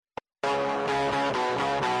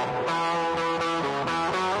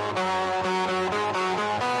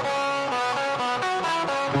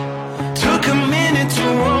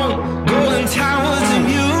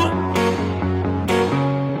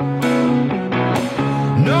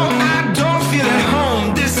No, I don't feel at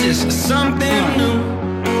home. This is something new.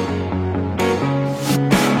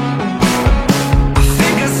 I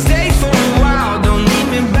think I stayed for a while. Don't need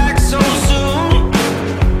me back so soon.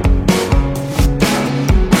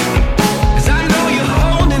 'Cause I know you're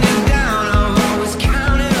holding it down. I've always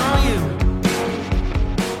counted on you.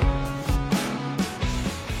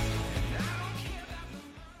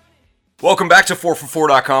 Welcome back to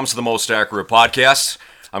 4for4.com's The Most Accurate Podcast.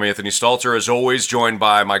 I'm Anthony Stalter, as always, joined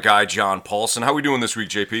by my guy, John Paulsen. How are we doing this week,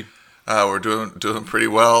 JP? We're doing pretty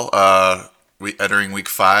well. We entering week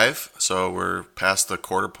 5, so we're past the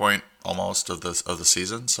quarter point almost of the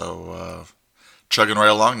season. So chugging right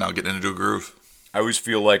along now, getting into a groove. I always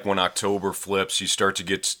feel like when October flips, you start to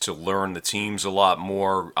get to learn the teams a lot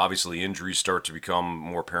more. Obviously, injuries start to become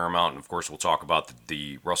more paramount. And, of course, we'll talk about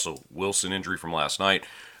the Russell Wilson injury from last night.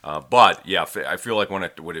 But, yeah, I feel like when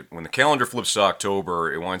the calendar flips to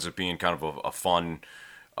October, it winds up being kind of a fun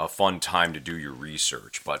time to do your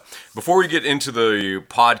research. But before we get into the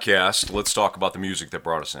podcast, let's talk about the music that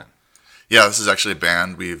brought us in. Yeah, this is actually a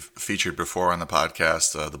band we've featured before on the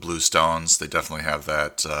podcast, the Blue Stones. They definitely have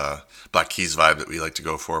that Black Keys vibe that we like to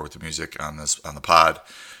go for with the music on the pod.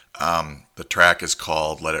 The track is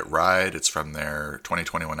called "Let It Ride." It's from their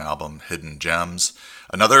 2021 album "Hidden Gems."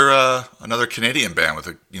 Another Canadian band with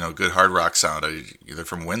a good hard rock sound. They're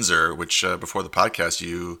from Windsor, which before the podcast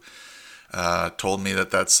you told me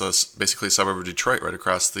that's basically a suburb of Detroit, right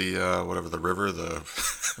across the whatever the river, the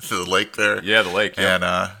the lake there. Yeah, the lake. Yeah. And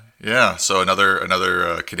yeah, so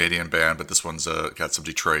another Canadian band, but this one's got some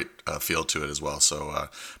Detroit feel to it as well. So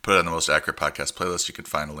put it on the Most Accurate Podcast playlist. You can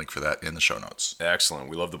find a link for that in the show notes. Excellent.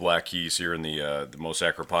 We love the Black Keys here in the Most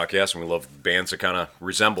Accurate Podcast, and we love bands that kind of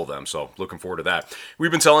resemble them. So looking forward to that.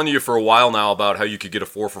 We've been telling you for a while now about how you could get a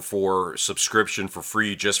 4for4 subscription for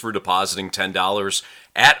free just for depositing $10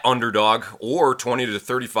 at Underdog or $20 to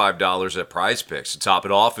 $35 at Prize Picks. To top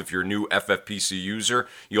it off, if you're a new FFPC user,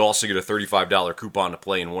 you also get a $35 coupon to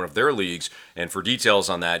play in one of their leagues. And for details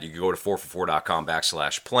on that, you can go to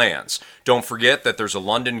 4for4.com/plans. Don't forget that there's a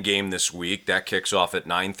London game this week. That kicks off at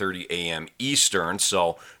 9:30 a.m. Eastern,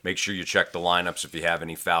 so make sure you check the lineups if you have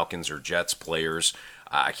any Falcons or Jets players.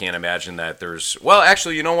 I can't imagine that there's... Well,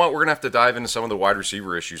 actually, you know what? We're going to have to dive into some of the wide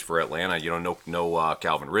receiver issues for Atlanta. No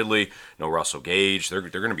Calvin Ridley, no Russell Gage. They're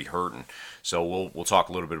going to be hurting. So we'll talk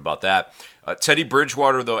a little bit about that. Teddy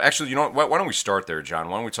Bridgewater, though... Actually, you know what? Why don't we start there, John?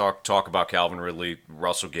 Why don't we talk about Calvin Ridley,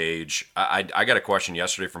 Russell Gage? I got a question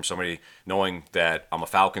yesterday from somebody, knowing that I'm a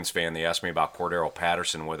Falcons fan. They asked me about Cordero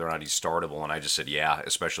Patterson, whether or not he's startable, and I just said, yeah,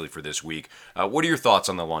 especially for this week. What are your thoughts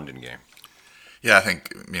on the London game? Yeah, I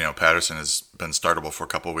think Patterson has been startable for a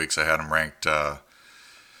couple of weeks. I had him ranked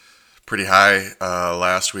pretty high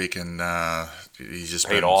last week, and he's just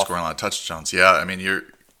been scoring a lot of touchdowns. Yeah, I mean,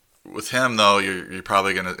 with him though, you're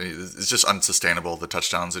probably gonna. It's just unsustainable, the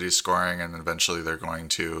touchdowns that he's scoring, and eventually they're going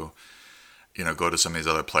to, go to some of these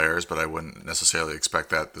other players. But I wouldn't necessarily expect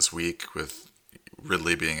that this week with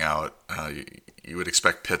Ridley being out. You would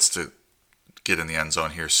expect Pitts to get in the end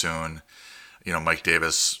zone here soon. Mike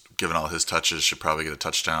Davis, given all his touches, should probably get a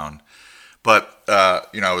touchdown. But, I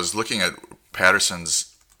was looking at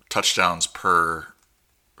Patterson's touchdowns per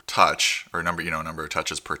touch, or number of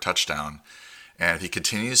touches per touchdown. And if he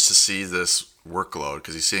continues to see this workload,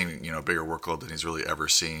 because he's seeing, a bigger workload than he's really ever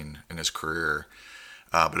seen in his career.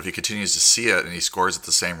 But if he continues to see it and he scores at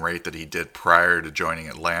the same rate that he did prior to joining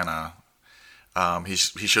Atlanta, he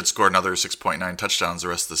should score another 6.9 touchdowns the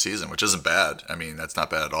rest of the season, which isn't bad. I mean, that's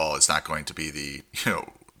not bad at all. It's not going to be the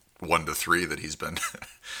 1 to 3 that he's been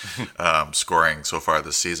scoring so far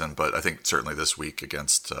this season, but I think certainly this week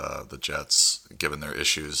against the Jets, given their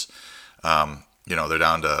issues, they're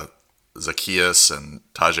down to Zacchaeus and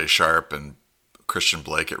Tajay Sharp and Christian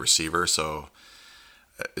Blake at receiver, so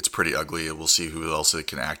it's pretty ugly. We'll see who else they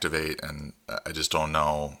can activate, and I just don't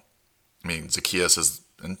know. I mean, Zacchaeus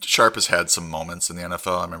and Sharp has had some moments in the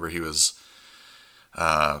NFL. I remember he was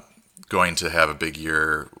going to have a big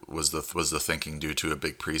year, was the thinking, due to a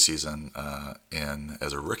big preseason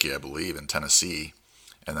as a rookie, I believe, in Tennessee,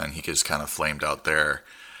 and then he just kind of flamed out there.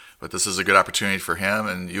 But this is a good opportunity for him,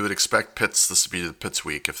 and you would expect this to be the Pitts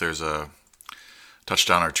week. If there's a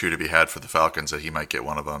touchdown or two to be had for the Falcons, that he might get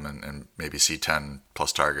one of them and maybe see 10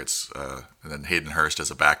 plus targets. And then Hayden Hurst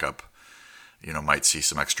as a backup, might see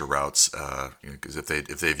some extra routes, because if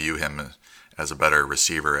they view him as a better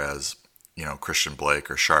receiver as Christian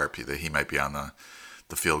Blake or Sharp, he might be on the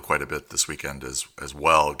field quite a bit this weekend as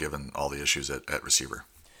well, given all the issues at receiver.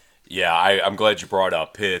 Yeah, I'm glad you brought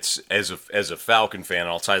up Pitts. As a Falcon fan, and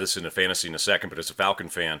I'll tie this into fantasy in a second, but as a Falcon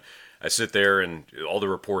fan, I sit there and all the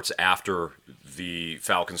reports after the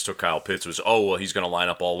Falcons took Kyle Pitts was, oh, well, he's going to line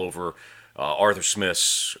up all over Arthur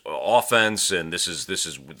Smith's offense, and this is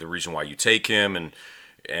the reason why you take him,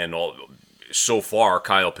 and all. So far,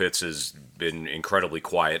 Kyle Pitts has been incredibly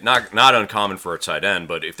quiet. Not uncommon for a tight end,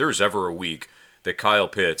 but if there's ever a week that Kyle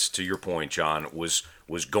Pitts, to your point, John, was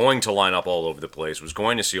going to line up all over the place, was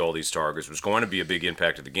going to see all these targets, was going to be a big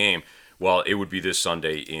impact of the game, well, it would be this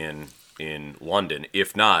Sunday in London.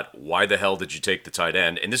 If not, why the hell did you take the tight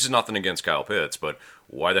end? And this is nothing against Kyle Pitts, but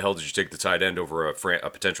why the hell did you take the tight end over a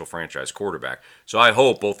potential franchise quarterback? So I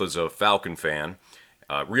hope, both as a Falcon fan,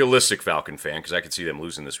 realistic Falcon fan, because I could see them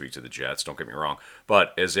losing this week to the Jets, don't get me wrong,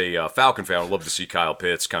 but as a Falcon fan, I'd love to see Kyle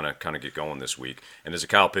Pitts kind of get going this week. And as a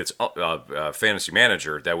Kyle Pitts fantasy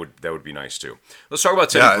manager, that would be nice too. Let's talk about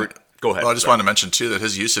Teddy. Go ahead. Well, I just wanted to mention, too, that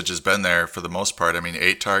his usage has been there for the most part. I mean,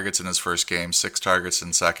 8 targets in his first game, 6 targets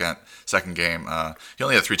in second game. He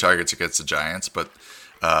only had 3 targets against the Giants, but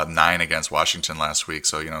 9 against Washington last week.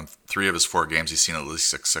 So, 3 of his 4 games, he's seen at least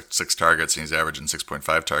six targets, and he's averaging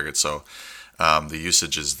 6.5 targets. So the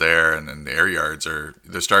usage is there, and the air yards they're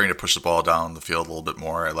starting to push the ball down the field a little bit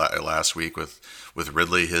more. Last week with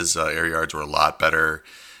Ridley, his air yards were a lot better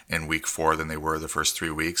in week 4 than they were the first 3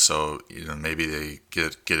 weeks. So, maybe they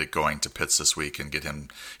get it going to Pitts this week and get him,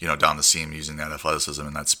 down the seam using that athleticism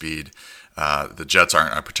and that speed. The Jets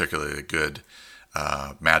aren't a particularly good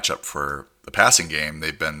matchup for the passing game.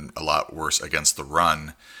 They've been a lot worse against the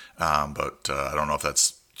run. But I don't know if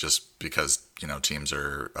that's just because, teams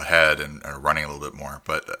are ahead and are running a little bit more.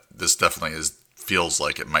 But this definitely feels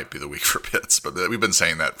like it might be the week for Pitts. But we've been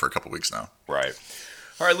saying that for a couple weeks now. Right.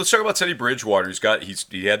 All right, let's talk about Teddy Bridgewater.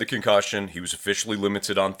 He had the concussion. He was officially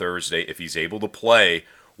limited on Thursday. If he's able to play,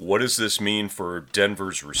 what does this mean for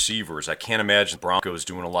Denver's receivers? I can't imagine the Broncos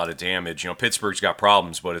doing a lot of damage. Pittsburgh's got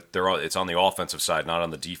problems, but it's on the offensive side, not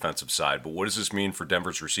on the defensive side. But what does this mean for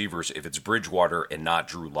Denver's receivers if it's Bridgewater and not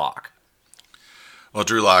Drew Lock? Well,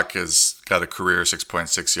 Drew Lock has got a career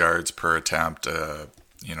 6.6 yards per attempt.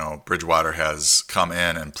 Bridgewater has come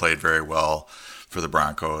in and played very well for the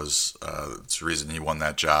Broncos. It's the reason he won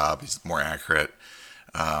that job. He's more accurate,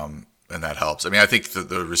 and that helps. I mean, I think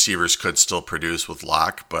the receivers could still produce with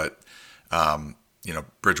Locke, but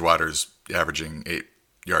Bridgewater's averaging 8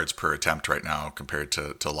 yards per attempt right now compared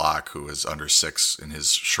to Locke, who is under 6 in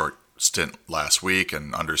his short stint last week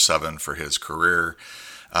and under 7 for his career.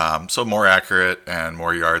 So more accurate and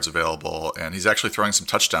more yards available, and he's actually throwing some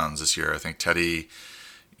touchdowns this year. I think Teddy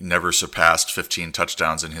never surpassed 15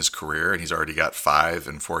 touchdowns in his career, and he's already got 5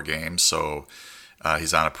 in 4 games. So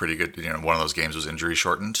he's on a pretty good, one of those games was injury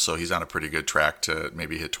shortened. So he's on a pretty good track to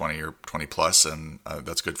maybe hit 20 or 20 plus. And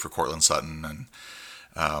that's good for Cortland Sutton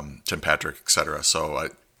and Tim Patrick, et cetera. So,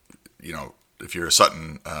 if you're a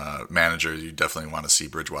Sutton manager, you definitely want to see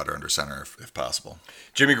Bridgewater under center if possible.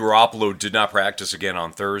 Jimmy Garoppolo did not practice again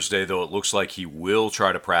on Thursday, though it looks like he will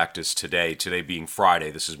try to practice today being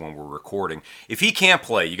Friday. This is when we're recording. If he can't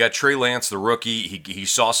play, you got Trey Lance, the rookie. He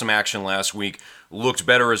saw some action last week, looked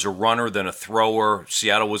better as a runner than a thrower.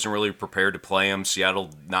 Seattle wasn't really prepared to play him.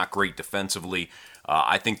 Seattle not great defensively.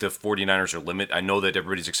 I think the 49ers are limited. I know that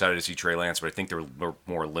everybody's excited to see Trey Lance, but I think they're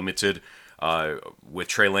more limited with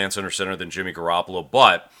Trey Lance under center than Jimmy Garoppolo.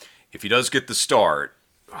 But if he does get the start,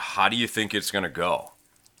 how do you think it's going to go?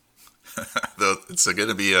 It's going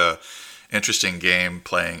to be a interesting game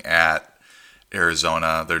playing at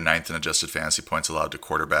Arizona. They're 9th in adjusted fantasy points allowed to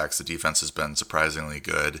quarterbacks. The defense has been surprisingly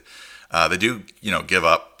good. They do, give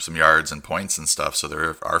up some yards and points and stuff, so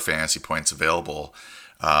there are fantasy points available.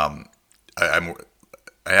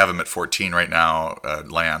 I have him at 14 right now,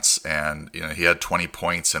 Lance, and he had 20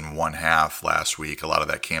 points in 1/2 last week. A lot of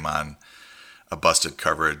that came on a busted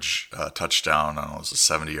coverage touchdown. I don't know, it was a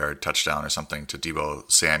 70-yard touchdown or something to Deebo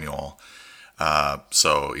Samuel.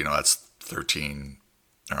 So that's 13.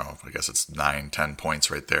 I guess it's 9-10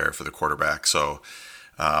 points right there for the quarterback. So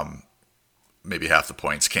maybe half the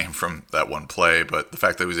points came from that one play, but the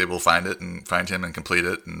fact that he was able to find him and complete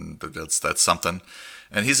it, and that's something.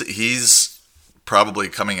 And he's probably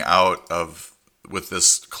coming out with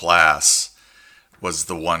this class was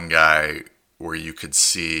the one guy where you could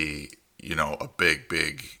see, a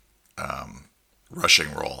big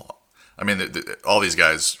rushing role. I mean, all these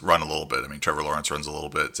guys run a little bit. I mean, Trevor Lawrence runs a little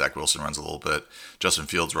bit. Zach Wilson runs a little bit. Justin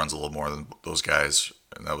Fields runs a little more than those guys.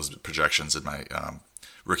 And that was projections in my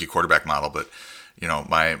rookie quarterback model. But,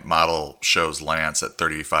 my model shows Lance at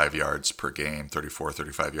 35 yards per game,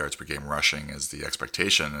 35 yards per game rushing is the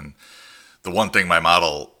expectation. And the one thing my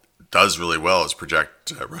model does really well is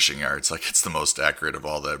project rushing yards. Like, it's the most accurate of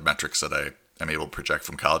all the metrics that I am able to project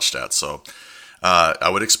from college stats. So I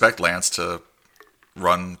would expect Lance to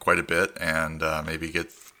run quite a bit and maybe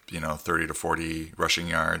get 30 to 40 rushing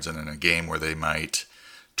yards, and in a game where they might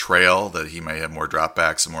trail, that he may have more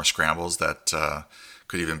dropbacks and more scrambles that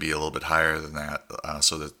could even be a little bit higher than that.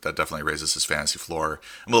 So that definitely raises his fantasy floor.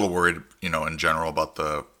 I'm a little worried, in general about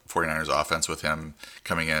the 49ers offense with him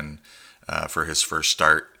coming in for his first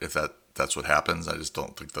start. If that's what happens, I just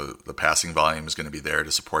don't think the passing volume is going to be there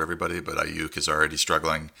to support everybody. But Ayuk is already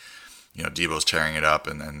struggling. Debo's tearing it up,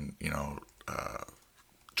 and then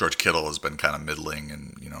George Kittle has been kind of middling,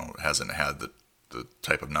 and hasn't had the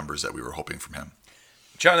type of numbers that we were hoping from him.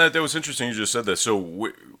 John, that was interesting. You just said that.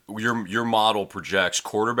 So your model projects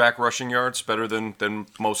quarterback rushing yards better than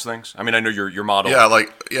most things. I mean, I know your model. Yeah,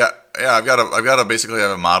 I've got to basically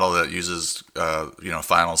have a model that uses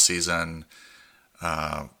final season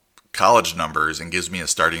college numbers and gives me a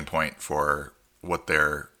starting point for what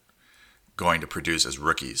they're going to produce as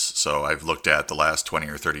rookies. So I've looked at the last 20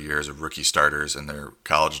 or 30 years of rookie starters and their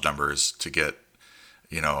college numbers to get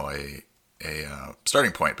a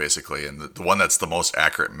starting point, basically. And the one that's the most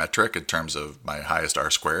accurate metric in terms of my highest R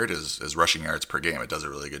squared is rushing yards per game. It does a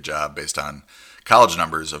really good job based on college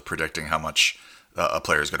numbers of predicting how much a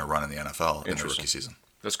player is going to run in the NFL in the rookie season.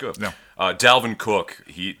 That's good. Yeah. Dalvin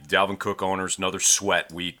Cook owners, another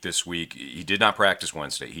sweat week this week. He did not practice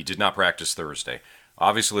Wednesday. He did not practice Thursday.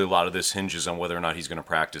 Obviously, a lot of this hinges on whether or not he's going to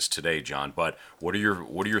practice today, John. But what are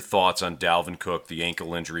your thoughts on Dalvin Cook, the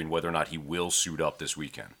ankle injury, and whether or not he will suit up this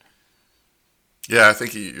weekend? Yeah, I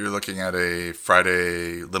think you're looking at a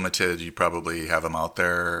Friday limited. You probably have him out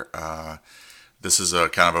there. This is a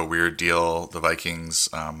kind of a weird deal. The Vikings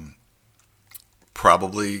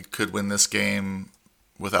probably could win this game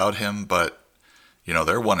without him, but they're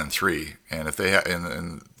 1-3, and if they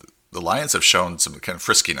and the Lions have shown some kind of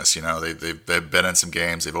friskiness. They've been in some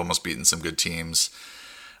games. They've almost beaten some good teams.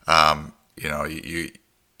 You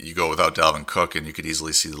go without Dalvin Cook, and you could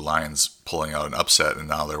easily see the Lions pulling out an upset, and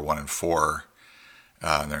now they're 1-4.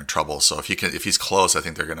 And they're in trouble. So if he's close, I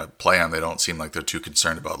think they're going to play him. They don't seem like they're too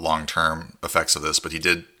concerned about long-term effects of this. But he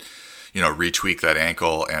did, retweak that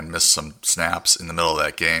ankle and miss some snaps in the middle of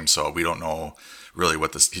that game. So we don't know really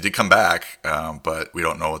he did come back, but we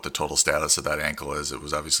don't know what the total status of that ankle is. It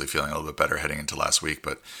was obviously feeling a little bit better heading into last week,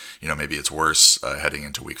 but maybe it's worse heading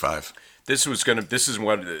into week 5. This is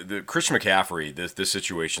what the Christian McCaffrey. This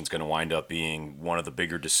situation is going to wind up being one of the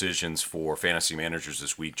bigger decisions for fantasy managers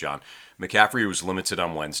this week, John. McCaffrey was limited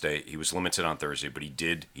on Wednesday. He was limited on Thursday, but he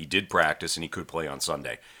did practice and he could play on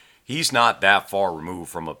Sunday. He's not that far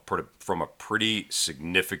removed from a pretty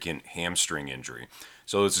significant hamstring injury.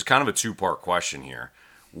 So this is kind of a two-part question here.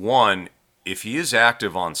 One, if he is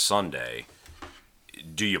active on Sunday,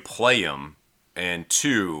 do you play him? And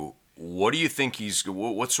two, what do you think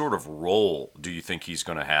what sort of role do you think he's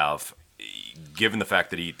going to have, given the fact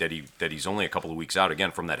that he's only a couple of weeks out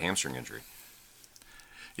again from that hamstring injury?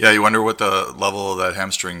 Yeah, you wonder what the level of that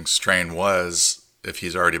hamstring strain was. If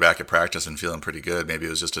he's already back at practice and feeling pretty good, maybe it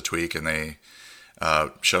was just a tweak and they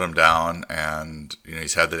shut him down. And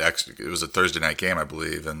he's had it was a Thursday night game, I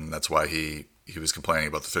believe, and that's why he was complaining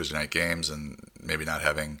about the Thursday night games and maybe not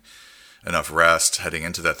having enough rest heading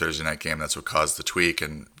into that Thursday night game. That's what caused the tweak.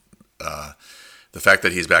 And the fact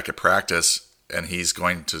that he's back at practice and he's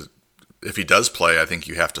going to, if he does play, I think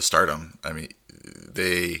you have to start him. I mean,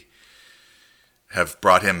 they have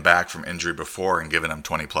brought him back from injury before and given him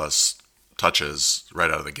 20 plus touches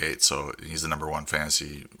right out of the gate. So he's the number one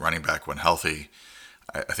fantasy running back when healthy.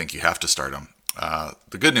 I think you have to start him.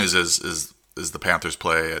 The good news is the Panthers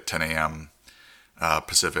play at 10 a.m.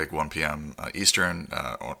 Pacific, 1 p.m. Eastern.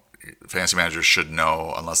 Fantasy managers should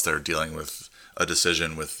know, unless they're dealing with a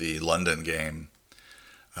decision with the London game,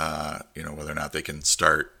 whether or not they can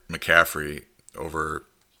start McCaffrey over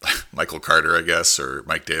Michael Carter, I guess, or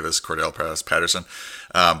Mike Davis, Cordell Patterson.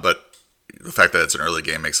 But the fact that it's an early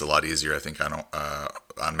game makes it a lot easier, I think,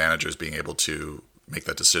 on managers being able to make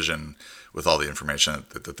that decision with all the information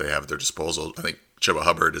that they have at their disposal. I think Chuba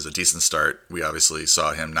Hubbard is a decent start. We obviously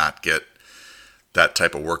saw him not get that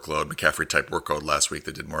type of workload, McCaffrey-type workload last week.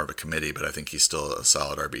 They did more of a committee, but I think he's still a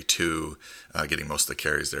solid RB2, getting most of the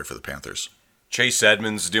carries there for the Panthers. Chase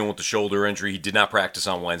Edmonds dealing with the shoulder injury. He did not practice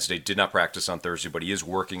on Wednesday, did not practice on Thursday, but he is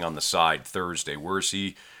working on the side Thursday. Where is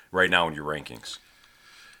he right now in your rankings?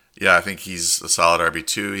 Yeah, I think he's a solid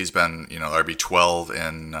RB2. He's been, RB12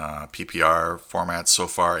 in PPR formats so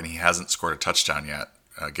far, and he hasn't scored a touchdown yet,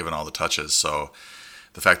 given all the touches. So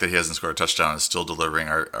the fact that he hasn't scored a touchdown is still delivering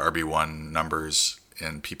our RB1 numbers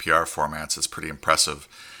in PPR formats is pretty impressive.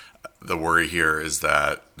 The worry here is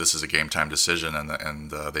that this is a game time decision,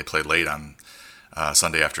 and they play late on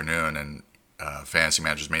Sunday afternoon, and fantasy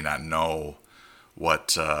managers may not know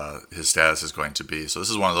what his status is going to be. So this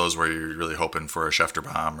is one of those where you're really hoping for a Schefter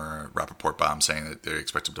bomb or a Rappaport bomb saying that they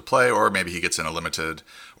expect him to play, or maybe he gets in a limited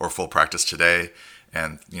or full practice today,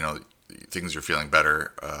 and things are feeling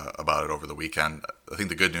better about it over the weekend. I think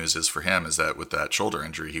the good news is for him is that with that shoulder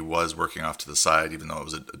injury, he was working off to the side, even though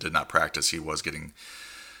it did not practice. He was getting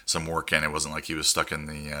some work in. It wasn't like he was stuck in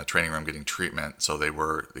the training room getting treatment. So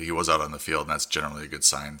he was out on the field, and that's generally a good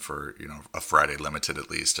sign for a Friday limited at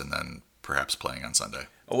least, and then perhaps playing on Sunday.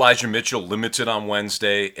 Elijah Mitchell limited on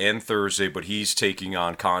Wednesday and Thursday, but he's taking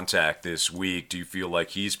on contact this week. Do you feel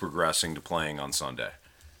like he's progressing to playing on Sunday?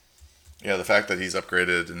 Yeah, the fact that he's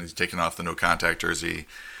upgraded and he's taken off the no contact jersey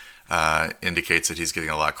indicates that he's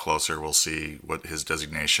getting a lot closer. We'll see what his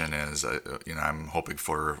designation is. I'm hoping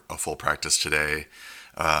for a full practice today,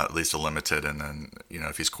 at least a limited, and then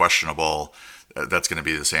if he's questionable, that's going to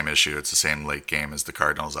be the same issue. It's the same late game as the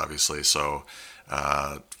Cardinals, obviously. So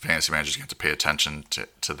fantasy managers have to pay attention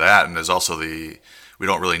to that. And there's also we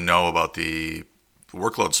don't really know about the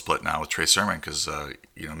workload split now with Trey Sermon because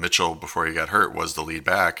Mitchell, before he got hurt, was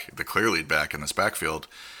the clear lead back in this backfield.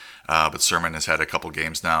 But Sermon has had a couple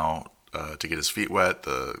games now to get his feet wet.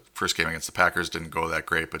 The first game against the Packers didn't go that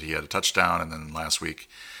great, but he had a touchdown. And then last week,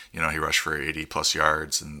 he rushed for 80-plus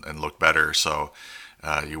yards and looked better. So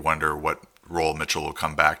you wonder what role Mitchell will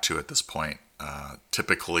come back to at this point.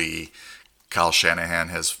 Typically, Kyle Shanahan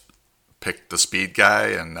has picked the speed guy,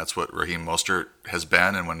 and that's what Raheem Mostert has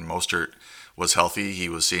been. And when Mostert was healthy, he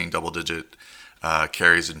was seeing double-digit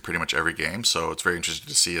carries in pretty much every game. So it's very interesting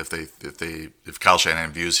to see if Kyle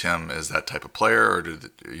Shanahan views him as that type of player, or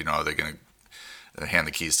are they going to hand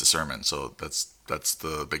the keys to Sermon? So that's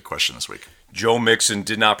the big question this week. Joe Mixon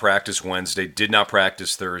did not practice Wednesday, did not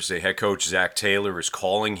practice Thursday. Head coach Zach Taylor is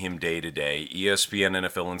calling him day-to-day. ESPN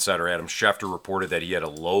NFL insider Adam Schefter reported that he had a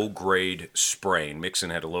low-grade sprain. Mixon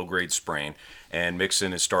had a low-grade sprain, and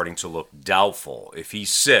Mixon is starting to look doubtful. If he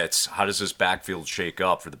sits, how does this backfield shake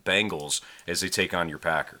up for the Bengals as they take on your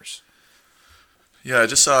Packers? Yeah, I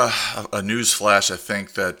just saw a news flash, I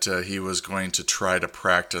think, that he was going to try to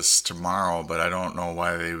practice tomorrow, but I don't know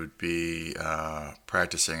why they would be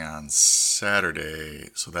practicing on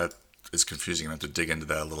Saturday. So that is confusing. I have to dig into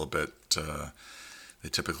that a little bit.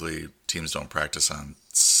 Teams don't practice on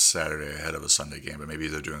Saturday ahead of a Sunday game, but maybe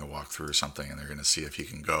they're doing a walkthrough or something, and they're going to see if he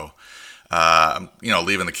can go.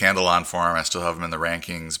 Leaving the candle on for him. I still have him in the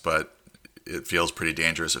rankings, but it feels pretty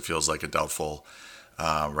dangerous. It feels like a doubtful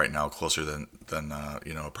right now, closer than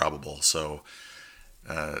probable. So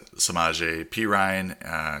Samaje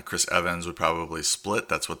Perine, Chris Evans would probably split.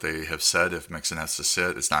 That's what they have said. If Mixon has to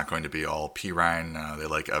sit, it's not going to be all Perine. They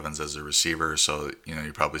like Evans as a receiver, so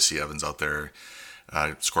you probably see Evans out there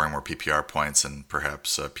scoring more PPR points, and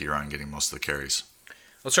perhaps Perine getting most of the carries.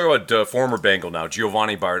 Let's talk about former Bengal now.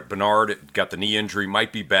 Giovanni Bernard got the knee injury,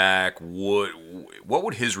 might be back. What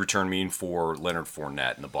would his return mean for Leonard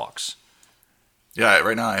Fournette and the Bucs? Yeah,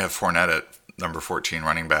 right now I have Fournette at number 14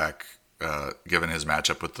 running back, given his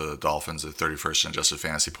matchup with the Dolphins, the 31st in adjusted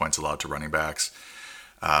fantasy points allowed to running backs.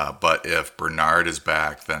 But if Bernard is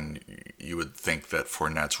back, then you would think that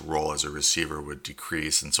Fournette's role as a receiver would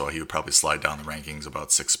decrease, and so he would probably slide down the rankings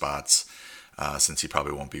about 6 spots, since he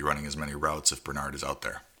probably won't be running as many routes if Bernard is out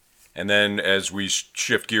there. And then as we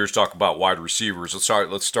shift gears, talk about wide receivers.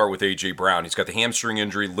 Let's start with A.J. Brown. He's got the hamstring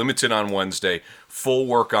injury, limited on Wednesday, full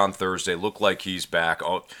work on Thursday. Look like he's back.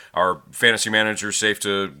 Are fantasy managers safe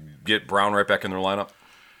to get Brown right back in their lineup?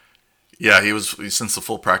 Yeah, he was, since the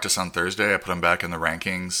full practice on Thursday. I put him back in the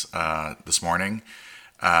rankings this morning.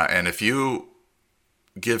 And if you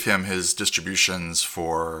give him his distributions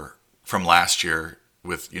from last year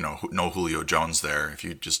with no Julio Jones there, if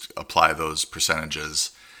you just apply those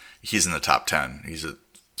percentages, he's in the top 10. He's at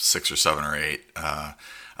 6 or 7 or 8. I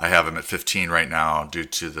have him at 15 right now due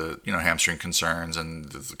to the hamstring concerns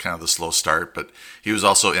and kind of the slow start. But he was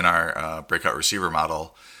also in our breakout receiver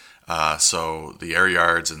model. So the air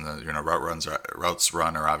yards and the routes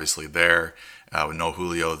run are obviously there. With no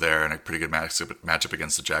Julio there and a pretty good matchup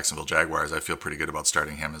against the Jacksonville Jaguars, I feel pretty good about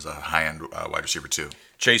starting him as a high-end wide receiver too.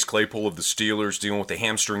 Chase Claypool of the Steelers dealing with a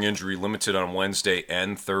hamstring injury, limited on Wednesday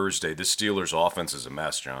and Thursday. This Steelers offense is a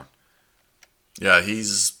mess, John. Yeah,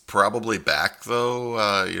 he's probably back though.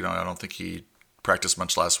 I don't think he practiced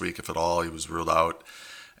much last week, if at all. He was ruled out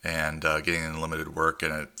and getting in limited work,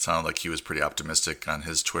 and it sounded like he was pretty optimistic on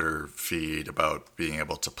his Twitter feed about being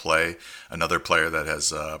able to play. Another player that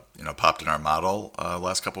has popped in our model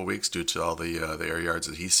last couple of weeks due to all the air yards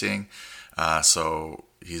that he's seeing. So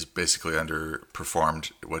he's basically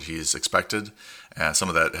underperformed what he's expected, and some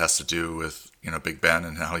of that has to do with Big Ben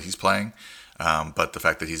and how he's playing. But the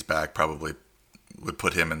fact that he's back probably would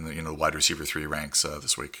put him in the wide receiver 3 ranks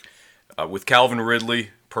this week. With Calvin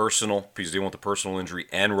Ridley, he's dealing with a personal injury,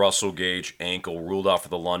 and Russell Gage, ankle, ruled out for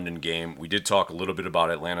the London game. We did talk a little bit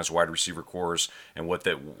about Atlanta's wide receiver cores and what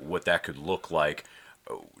that could look like.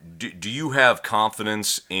 Do you have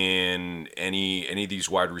confidence in any of these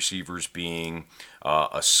wide receivers being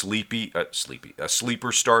a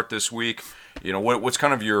sleeper start this week? What's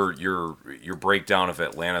kind of your breakdown of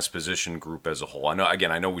Atlanta's position group as a whole? I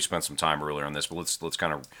know we spent some time earlier on this, but let's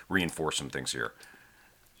kind of reinforce some things here.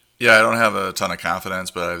 Yeah, I don't have a ton of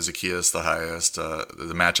confidence, but I have Zacchaeus the highest.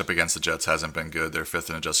 The matchup against the Jets hasn't been good. They're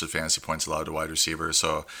 5th in adjusted fantasy points allowed to wide receivers.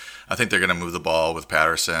 So I think they're going to move the ball with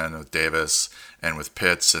Patterson, with Davis, and with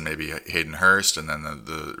Pitts, and maybe Hayden Hurst. And then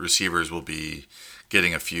the receivers will be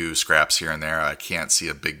getting a few scraps here and there. I can't see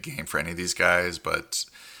a big game for any of these guys, but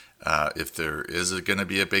if there is going to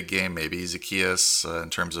be a big game, maybe Zacchaeus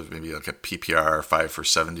in terms of maybe like a PPR 5 for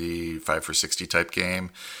 70, 5 for 60 type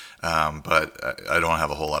game. But I don't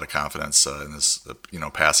have a whole lot of confidence in this,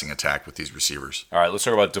 passing attack with these receivers. All right, let's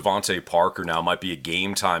talk about Devontae Parker now. It might be a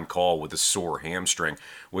game-time call with a sore hamstring.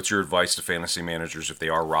 What's your advice to fantasy managers if they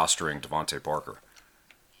are rostering Devontae Parker?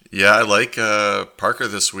 Yeah, I like Parker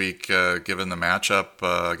this week, given the matchup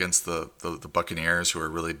against the Buccaneers, who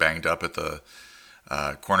are really banged up at the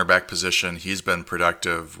cornerback position. He's been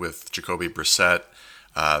productive with Jacoby Brissett.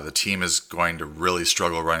 The team is going to really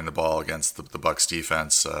struggle running the ball against the Bucs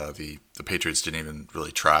defense. The Patriots didn't even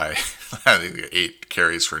really try. I think they got 8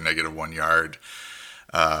 carries for -1 yard,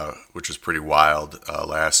 which was pretty wild.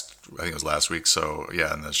 I think it was last week. So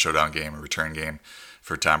yeah, in the showdown game, a return game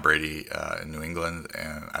for Tom Brady in New England,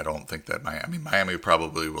 and I don't think that Miami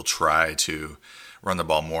probably will try to run the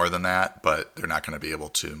ball more than that, but they're not going to be able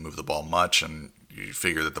to move the ball much. And you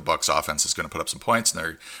figure that the Bucs offense is going to put up some points,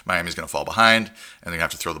 and Miami's going to fall behind, and they're going to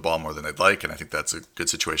have to throw the ball more than they'd like. And I think that's a good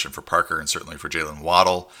situation for Parker and certainly for Jalen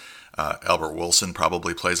Waddle. Albert Wilson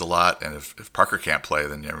probably plays a lot, and if Parker can't play,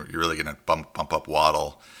 then you're really going to bump up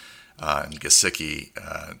Waddle and Gesicki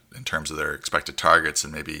in terms of their expected targets,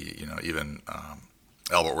 and maybe even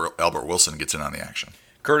Albert Wilson gets in on the action.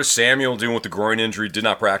 Curtis Samuel, dealing with the groin injury, did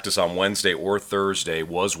not practice on Wednesday or Thursday,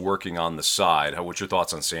 was working on the side. What's your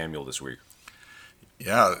thoughts on Samuel this week?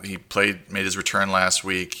 Yeah, he made his return last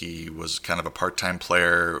week. He was kind of a part-time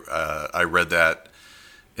player. I read that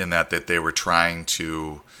they were trying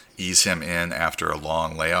to ease him in after a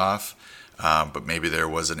long layoff, but maybe there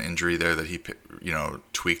was an injury there that he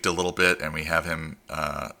tweaked a little bit, and we have him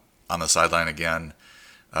on the sideline again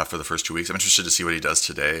for the first 2 weeks. I'm interested to see what he does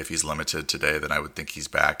today. If he's limited today, then I would think he's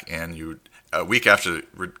back in. A week after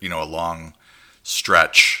a long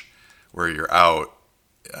stretch where you're out.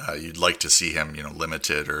 You'd like to see him,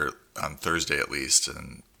 limited, or on Thursday at least,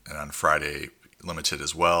 and on Friday limited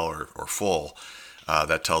as well, or full.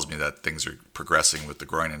 That tells me that things are progressing with the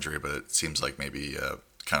groin injury, but it seems like maybe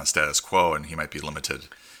kind of status quo, and he might be limited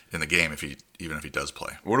in the game even if he does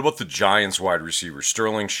play. What about the Giants wide receivers?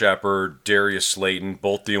 Sterling Shepard, Darius Slayton,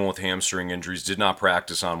 both dealing with hamstring injuries, did not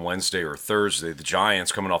practice on Wednesday or Thursday. The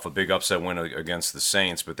Giants coming off a big upset win against the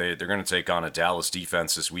Saints, but they're going to take on a Dallas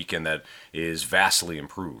defense this weekend that is vastly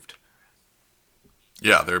improved.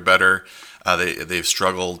 Yeah, they're better. They've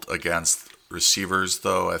struggled against receivers,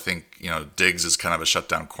 though. I think Diggs is kind of a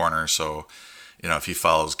shutdown corner, so if he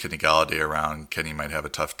follows Kenny Galladay around, Kenny might have a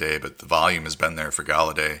tough day, but the volume has been there for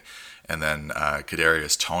Galladay. And then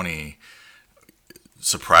Kadarius Toney,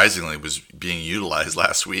 surprisingly, was being utilized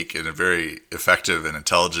last week in a very effective and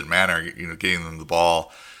intelligent manner, getting them the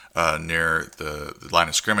ball near the line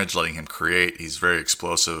of scrimmage, letting him create. He's very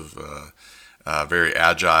explosive, very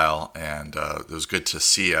agile, and it was good to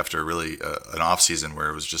see after really an offseason where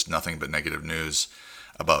it was just nothing but negative news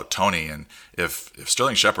about Toney. And if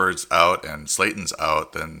Sterling Shepard's out and Slayton's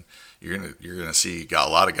out, then you're gonna see a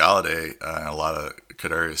lot of Galladay and a lot of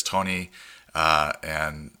Kadarius Toney,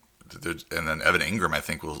 and then Evan Ingram, I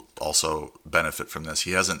think, will also benefit from this.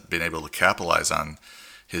 He hasn't been able to capitalize on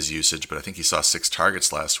his usage, but I think he saw 6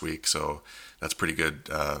 targets last week, so that's pretty good,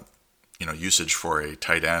 usage for a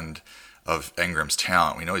tight end of Ingram's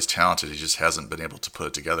talent. We know he's talented; he just hasn't been able to put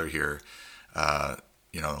it together here,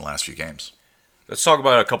 in the last few games. Let's talk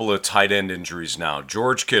about a couple of tight end injuries now.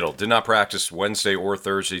 George Kittle did not practice Wednesday or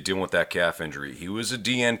Thursday dealing with that calf injury. He was a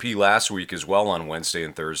DNP last week as well on Wednesday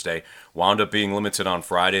and Thursday, wound up being limited on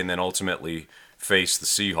Friday, and then ultimately faced the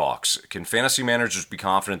Seahawks. Can fantasy managers be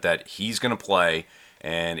confident that he's going to play?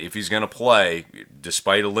 And if he's going to play,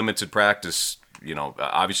 despite a limited practice,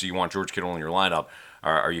 obviously you want George Kittle in your lineup.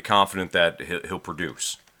 Are you confident that he'll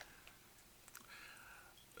produce?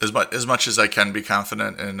 As much as I can be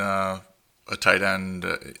confident in a tight end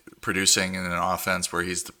producing in an offense where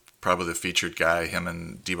he's probably the featured guy. Him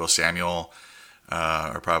and Deebo Samuel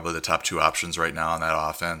are probably the top two options right now on that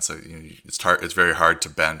offense. It's very hard to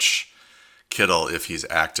bench Kittle if he's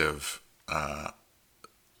active,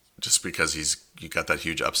 just because you got that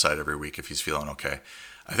huge upside every week if he's feeling okay.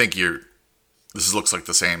 I think this looks like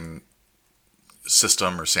the same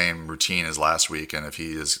system or same routine as last week, and if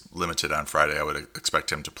he is limited on Friday, I would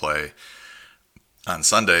expect him to play on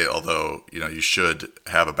Sunday, although you should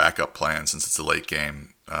have a backup plan since it's a late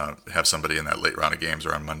game. Have somebody in that late round of games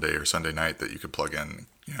or on Monday or Sunday night that you could plug in,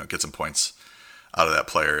 get some points out of that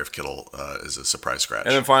player if Kittle is a surprise scratch.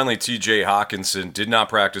 And then finally, T.J. Hawkinson did not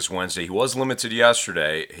practice Wednesday. He was limited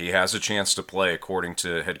yesterday. He has a chance to play, according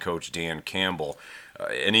to head coach Dan Campbell.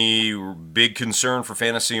 Any big concern for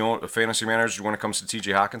fantasy managers when it comes to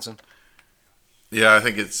T.J. Hawkinson? Yeah, I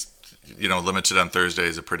think it's limited on Thursday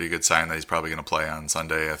is a pretty good sign that he's probably going to play on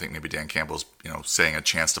Sunday. I think maybe Dan Campbell's saying a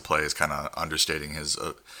chance to play is kind of understating his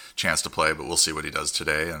chance to play, but we'll see what he does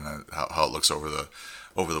today and how it looks over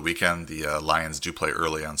the weekend. The Lions do play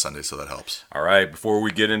early on Sunday, so that helps. All right, before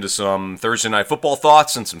we get into some Thursday night football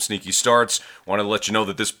thoughts and some sneaky starts, I want to let you know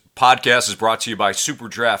that this podcast is brought to you by Super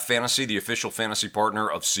Draft Fantasy, the official fantasy partner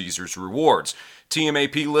of Caesars Rewards.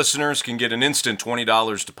 TMAP listeners can get an instant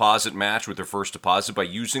 $20 deposit match with their first deposit by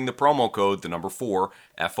using the promo code, the number 4,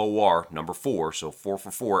 FOR, number 4, so 4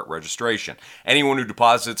 for 4 at registration. Anyone who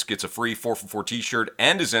deposits gets a free 4 for 4 t-shirt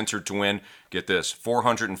and is entered to win, get this,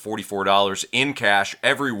 $444 in cash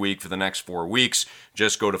every week for the next 4 weeks.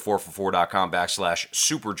 Just go to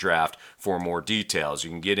 4for4.com/superdraft for more details. You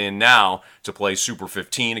can get in now to play Super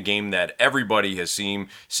 15, a game that everybody has seen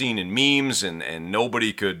in memes and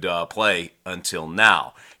nobody could play until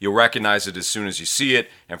now. You'll recognize it as soon as you see it,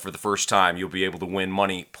 and for the first time, you'll be able to win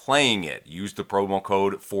money playing it. Use the promo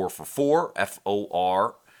code 4for4,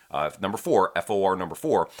 FOR, number 4, FOR number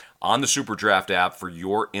 4, on the Super Draft app for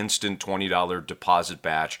your instant $20 deposit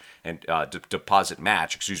match and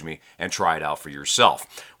and try it out for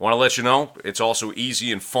yourself. Want to let you know, it's also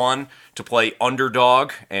easy and fun to play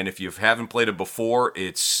Underdog, and if you haven't played it before,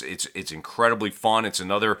 it's incredibly fun. It's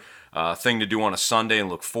another thing to do on a Sunday and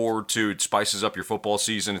look forward to. It spices up your football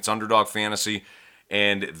season. It's Underdog Fantasy,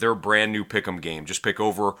 and their brand new pick'em game. Just pick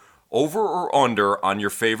over or under on your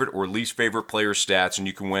favorite or least favorite player stats, and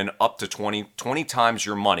you can win up to 20 times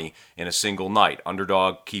your money in a single night.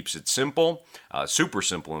 Underdog keeps it simple, super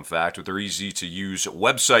simple in fact, with their easy-to-use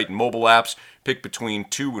website and mobile apps. Pick between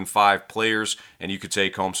 2 and 5 players, and you could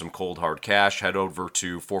take home some cold hard cash. Head over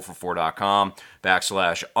to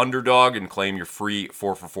 4for4.com/underdog and claim your free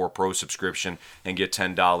 4for4 Pro subscription and get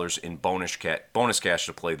 $10 in bonus cash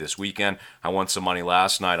to play this weekend. I won some money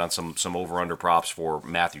last night on some over-under props for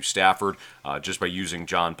Matthew Stafford just by using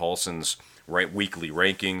John Paulsen's weekly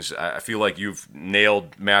rankings. I feel like you've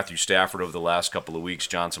nailed Matthew Stafford over the last couple of weeks,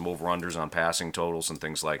 John. Some over-unders on passing totals and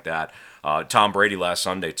things like that. Tom Brady last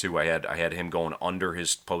Sunday too. I had him going under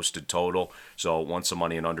his posted total. So won some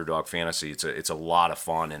money in Underdog Fantasy. It's a lot of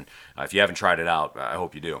fun, and if you haven't tried it out, I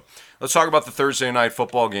hope you do. Let's talk about the Thursday night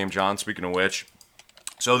football game, John. Speaking of which,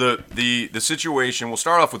 so the situation. We'll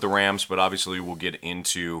start off with the Rams, but obviously we'll get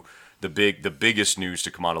into the biggest news to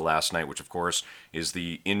come out of last night, which of course is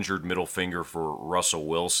the injured middle finger for Russell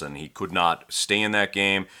Wilson. He could not stay in that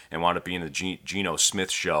game and wound up being the Geno Smith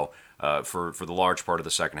show for the large part of the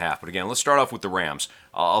second half. But again, let's start off with the Rams.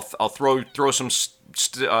 I'll throw some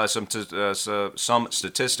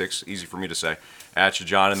statistics, easy for me to say, at you,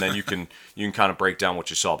 John, and then you can kind of break down what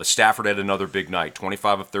you saw. But Stafford had another big night,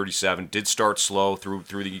 25 of 37. Did start slow through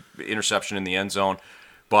the interception in the end zone,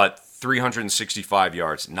 but 365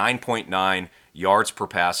 yards, 9.9 yards per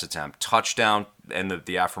pass attempt, touchdown, and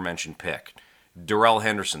the aforementioned pick. Darrell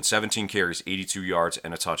Henderson, 17 carries, 82 yards,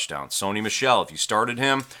 and a touchdown. Sony Michel, if you started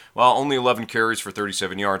him, well, only 11 carries for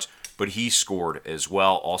 37 yards, but he scored as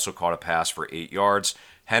well, also caught a pass for 8 yards.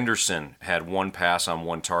 Henderson had one pass on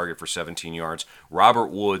one target for 17 yards. Robert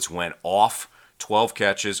Woods went off, 12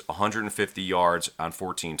 catches, 150 yards on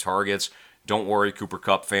 14 targets. Don't worry, Cooper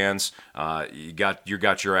Kupp fans. You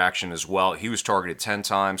got your action as well. He was targeted 10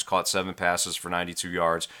 times, caught 7 passes for 92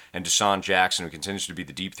 yards. And Deshaun Jackson, who continues to be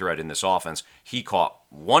the deep threat in this offense, he caught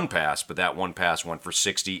one pass, but that one pass went for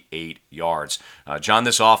 68 yards. John,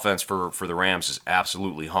 this offense for the Rams is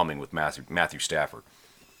absolutely humming with Matthew Stafford.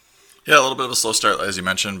 Yeah, a little bit of a slow start, as you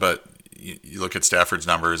mentioned, but you look at Stafford's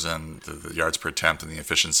numbers and the yards per attempt and the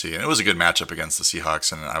efficiency, and it was a good matchup against the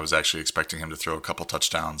Seahawks, and I was actually expecting him to throw a couple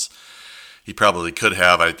touchdowns. He probably could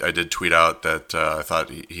have. I did tweet out that I thought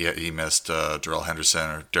he missed Darrell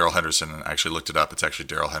Henderson, and I actually looked it up. It's actually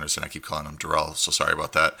Darrell Henderson. I keep calling him Darrell, so sorry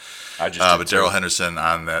about that. I just but Darrell Henderson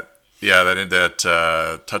on that Yeah,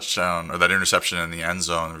 that touchdown or that interception in the end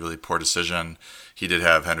zone, really poor decision. He did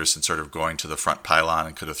have Henderson sort of going to the front pylon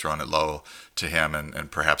and could have thrown it low to him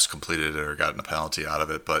and perhaps completed it or gotten a penalty out of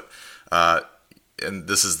it. But and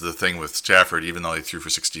this is the thing with Stafford, even though he threw for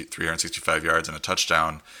 365 yards and a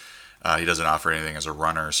touchdown, he doesn't offer anything as a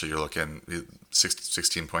runner. So you're looking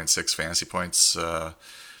 16.6 fantasy points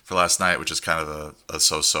for last night, which is kind of a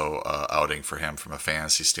so-so outing for him from a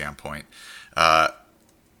fantasy standpoint.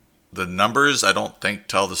 The numbers, I don't think,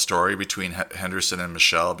 tell the story between Henderson and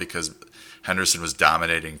Michel, because Henderson was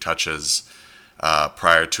dominating touches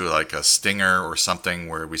prior to like a stinger or something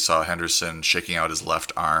where we saw Henderson shaking out his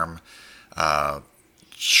left arm,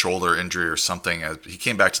 shoulder injury or something. He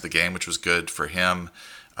came back to the game, which was good for him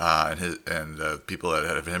and people that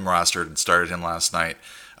have him rostered and started him last night.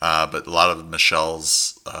 But a lot of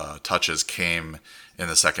Michel's touches came in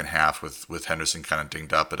the second half with Henderson kind of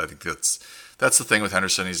dinged up. But I think that's the thing with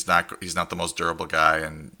Henderson. He's not the most durable guy,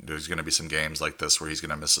 and there's going to be some games like this where he's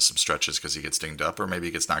going to miss some stretches because he gets dinged up, or maybe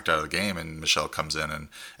he gets knocked out of the game, and Michel comes in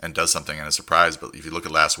and does something and a surprise. But if you look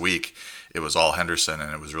at last week, it was all Henderson,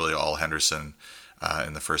 and it was really all Henderson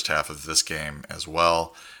in the first half of this game as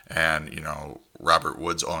well. And Robert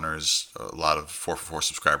Woods owners, a lot of 4for4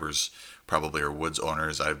 subscribers probably are Woods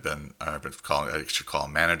owners. I've been calling, I should call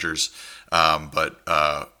them managers,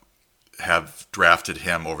 but have drafted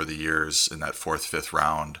him over the years in that 4th, 5th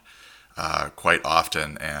round quite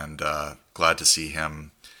often, and glad to see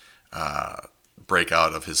him break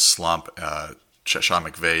out of his slump. Sean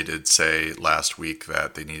McVay did say last week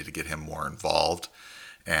that they needed to get him more involved,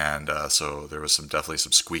 and so there was definitely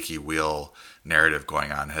some squeaky wheel narrative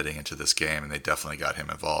going on heading into this game, and they definitely got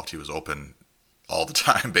him involved. He was open all the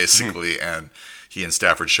time, basically, and he and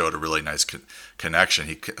Stafford showed a really nice connection.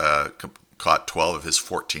 He caught 12 of his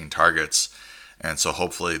 14 targets, and so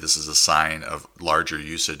hopefully this is a sign of larger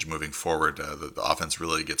usage moving forward. The offense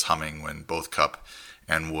really gets humming when both Kupp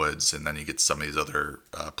and Woods, and then you get some of these other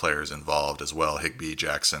players involved as well. Higbee,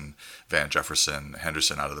 Jackson, Van Jefferson,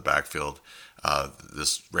 Henderson out of the backfield.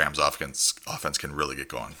 This Rams offense can really get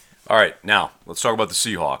going. All right, now let's talk about the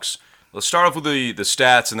Seahawks. Let's start off with the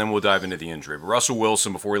stats, and then we'll dive into the injury. But Russell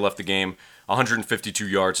Wilson, before he left the game, 152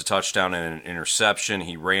 yards, a touchdown, and an interception.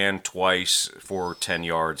 He ran twice for 10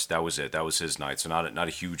 yards. That was it. That was his night. So not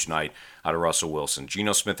a huge night out of Russell Wilson.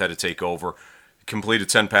 Geno Smith had to take over. Completed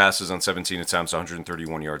 10 passes on 17 attempts,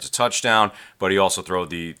 131 yards, a touchdown, but he also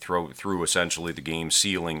threw essentially the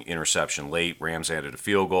game-sealing interception late. Rams added a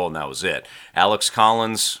field goal, and that was it. Alex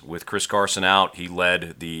Collins, with Chris Carson out, he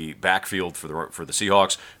led the backfield for the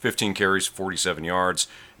Seahawks, 15 carries, 47 yards.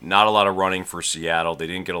 Not a lot of running for Seattle. They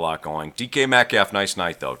didn't get a lot going. DK Metcalf, nice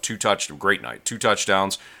night, though. Great night. 2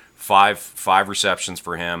 touchdowns, five receptions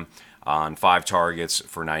for him on 5 targets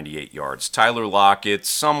for 98 yards. Tyler Lockett,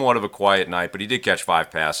 somewhat of a quiet night, but he did catch 5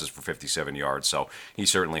 passes for 57 yards, so he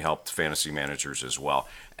certainly helped fantasy managers as well.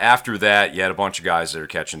 After that, you had a bunch of guys that are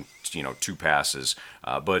catching 2 passes.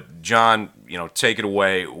 But John, take it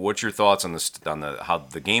away. What's your thoughts on how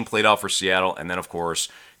the game played out for Seattle, and then of course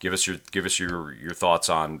give us your thoughts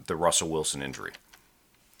on the Russell Wilson injury?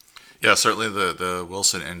 Yeah, certainly the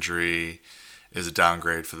Wilson injury is a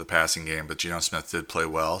downgrade for the passing game, but Geno Smith did play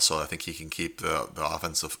well, so I think he can keep the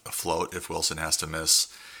offense afloat if Wilson has to miss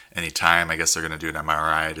any time. I guess they're going to do an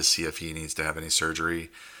MRI to see if he needs to have any surgery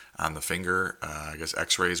on the finger. I guess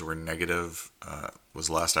x-rays were negative, was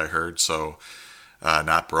the last I heard, so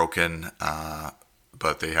not broken,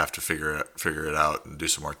 but they have to figure it out and do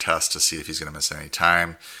some more tests to see if he's going to miss any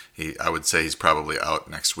time. I would say he's probably out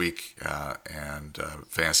next week, and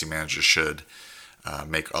fantasy managers should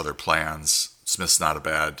make other plans. Smith's not a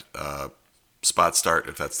bad spot start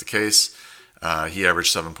if that's the case. He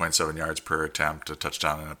averaged 7.7 yards per attempt, a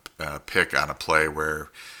touchdown and a pick on a play where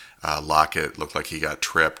Lockett looked like he got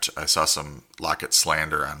tripped. I saw some Lockett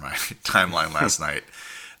slander on my timeline last night.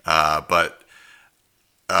 But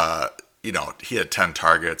he had 10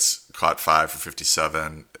 targets, caught 5 for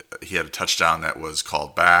 57. He had a touchdown that was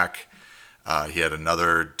called back. He had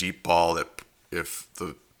another deep ball that, if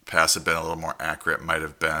the pass had been a little more accurate, might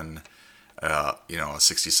have been a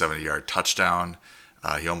 60, 70-yard touchdown.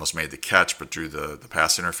 He almost made the catch, but drew the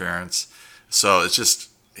pass interference. So it's just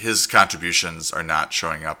his contributions are not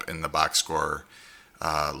showing up in the box score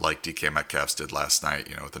like DK Metcalf's did last night,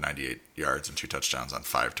 with the 98 yards and 2 touchdowns on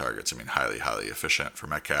 5 targets. I mean, highly, highly efficient for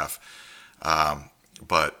Metcalf.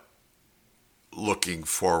 But looking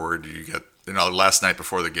forward, you get, last night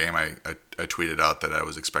before the game, I tweeted out that I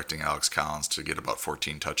was expecting Alex Collins to get about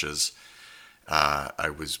 14 touches. I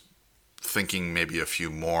was thinking maybe a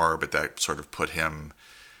few more, but that sort of put him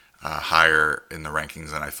higher in the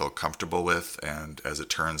rankings than I feel comfortable with. And as it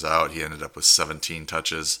turns out, he ended up with 17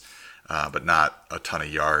 touches, but not a ton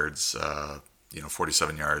of yards.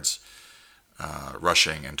 47 yards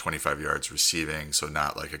rushing and 25 yards receiving. So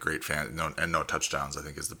not like a great no touchdowns, I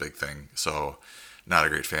think, is the big thing. So not a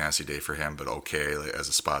great fantasy day for him, but okay as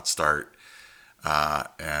a spot start.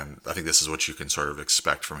 And I think this is what you can sort of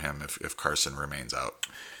expect from him if Carson remains out.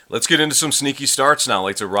 Let's get into some sneaky starts now. I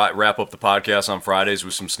like to wrap up the podcast on Fridays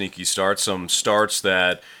with some sneaky starts. Some starts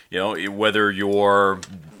that, whether you're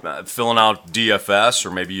filling out DFS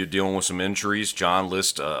or maybe you're dealing with some injuries, John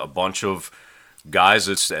lists a bunch of guys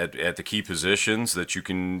that's at the key positions that you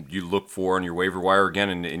look for on your waiver wire, again,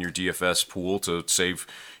 in your DFS pool to save,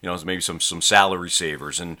 maybe some salary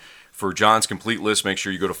savers. And for John's complete list, make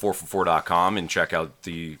sure you go to 4for4.com and check out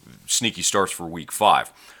the sneaky starts for week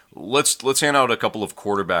 5. Let's hand out a couple of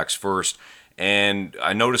quarterbacks first. And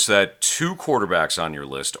I noticed that 2 quarterbacks on your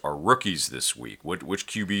list are rookies this week. Which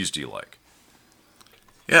QBs do you like?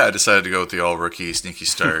 Yeah, I decided to go with the all-rookie sneaky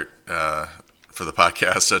start for the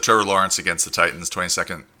podcast. Trevor Lawrence against the Titans,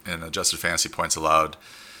 22nd in adjusted fantasy points allowed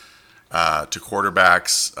to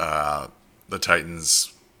quarterbacks. The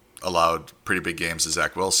Titans allowed pretty big games to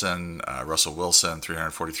Zach Wilson, Russell Wilson,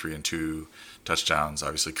 343 and 2 touchdowns.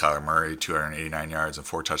 Obviously, Kyler Murray, 289 yards and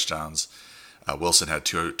 4 touchdowns. Wilson had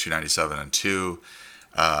 297 and 2.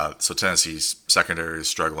 So Tennessee's secondary is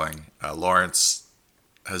struggling. Lawrence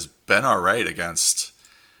has been all right against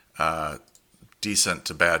decent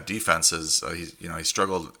to bad defenses. He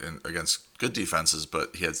struggled against good defenses,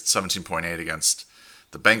 but he had 17.8 against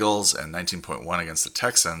the Bengals and 19.1 against the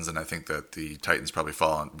Texans, and I think that the Titans probably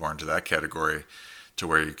fall more into that category, to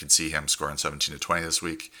where you can see him scoring 17 to 20 this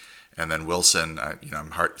week. And then Wilson,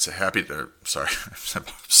 I'm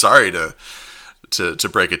sorry to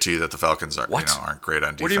break it to you that the Falcons aren't great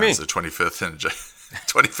on defense. What do you mean? They're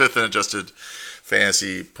 25th in adjusted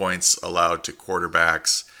fantasy points allowed to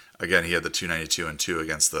quarterbacks. Again, he had the 292 and 2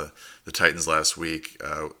 against the Titans last week.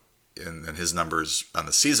 And his numbers on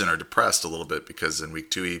the season are depressed a little bit because in week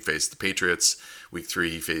 2 he faced the Patriots. Week 3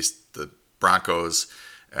 he faced the Broncos.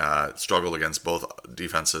 Struggled against both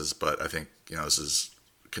defenses, but I think this is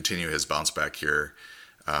continue his bounce back here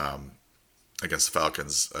against the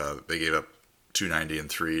Falcons. They gave up 290 and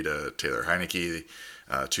 3 to Taylor Heineke,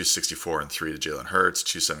 264 and 3 to Jalen Hurts,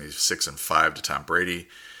 276 and 5 to Tom Brady.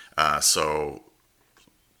 So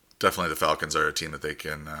definitely the Falcons are a team that they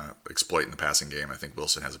can exploit in the passing game. I think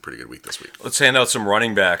Wilson has a pretty good week this week. Let's hand out some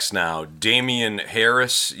running backs now. Damian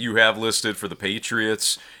Harris you have listed for the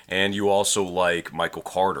Patriots, and you also like Michael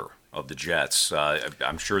Carter of the Jets.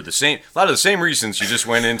 I'm sure a lot of the same reasons you just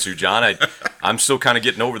went into, John. I'm still kind of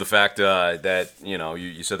getting over the fact that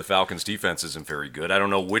you said the Falcons' defense isn't very good. I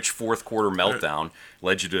don't know which fourth quarter meltdown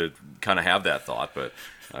led you to kind of have that thought, but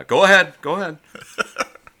go ahead.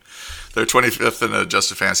 They're 25th in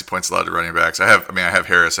adjusted fantasy points allowed to running backs. I have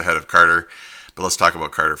Harris ahead of Carter, but let's talk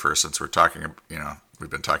about Carter first, since we're talking. We've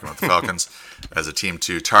been talking about the Falcons as a team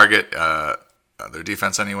to target their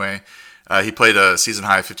defense anyway. He played a season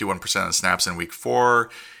high 51% of snaps in week 4.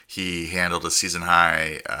 He handled a season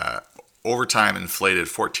high overtime inflated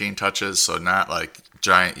 14 touches, so not like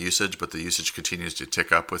giant usage, but the usage continues to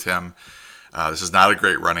tick up with him. This is not a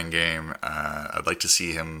great running game. I'd like to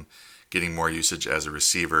see him getting more usage as a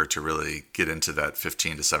receiver to really get into that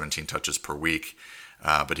 15 to 17 touches per week.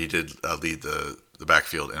 But he did lead the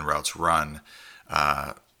backfield in routes run,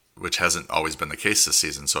 which hasn't always been the case this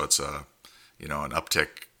season. So it's an uptick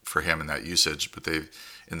for him in that usage. But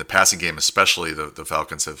in the passing game especially, the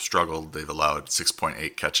Falcons have struggled. They've allowed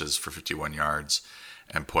 6.8 catches for 51 yards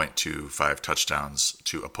and 0.25 touchdowns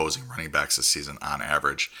to opposing running backs this season on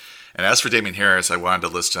average. And as for Damian Harris, I wanted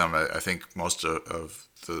to list him. I think most of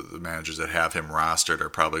the managers that have him rostered are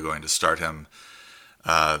probably going to start him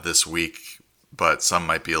this week, but some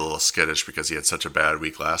might be a little skittish because he had such a bad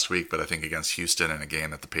week last week. But I think against Houston, in a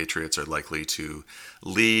game that the Patriots are likely to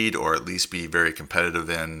lead or at least be very competitive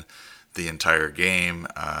in the entire game,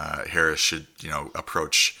 Harris should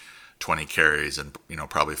approach 20 carries and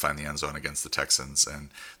probably find the end zone against the Texans. And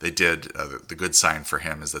they did. The good sign for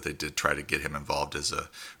him is that they did try to get him involved as a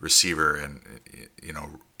receiver, and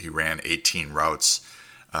he ran 18 routes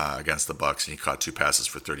against the Bucs, and he caught 2 passes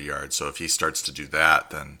for 30 yards. So if he starts to do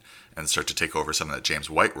that, and start to take over some of that James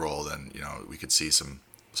White role, then we could see some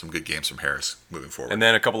good games from Harris moving forward. And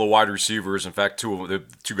then a couple of wide receivers. In fact, the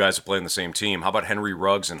two guys that play on the same team. How about Henry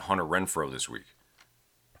Ruggs and Hunter Renfrow this week?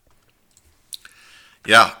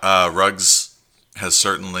 Yeah, Ruggs has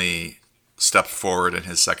certainly stepped forward in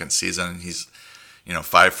his second season. He's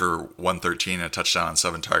 5 for 113 and a touchdown on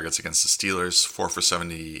 7 targets against the Steelers, 4 for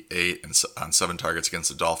 78 on 7 targets against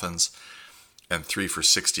the Dolphins, and 3 for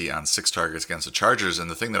 60 on 6 targets against the Chargers. And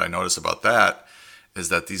the thing that I noticed about that is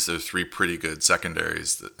that these are 3 pretty good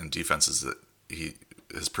secondaries and defenses that he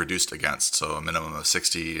has produced against. So a minimum of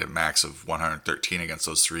 60, a max of 113 against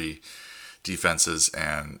those 3 defenses.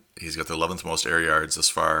 And he's got the 11th most air yards thus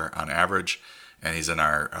far on average. And he's in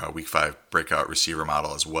our Week 5 breakout receiver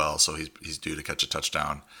model as well. So he's due to catch a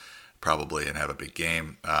touchdown probably and have a big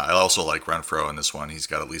game. I also like Renfro in this one. He's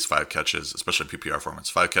got at least 5 catches, especially PPR formats.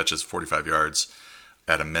 5 catches, 45 yards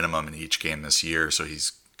at a minimum in each game this year. So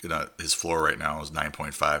his floor right now is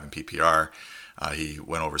 9.5 in PPR. He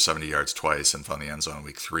went over 70 yards twice and found the end zone in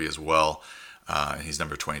Week 3 as well. And he's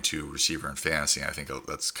number 22 receiver in fantasy. I think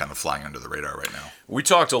that's kind of flying under the radar right now. We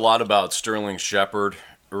talked a lot about Sterling Shepard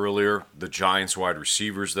earlier, the Giants wide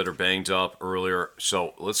receivers that are banged up earlier.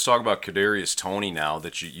 So let's talk about Kadarius Toney now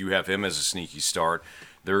that you have him as a sneaky start.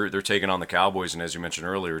 They're taking on the Cowboys, and as you mentioned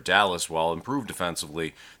earlier, Dallas, while improved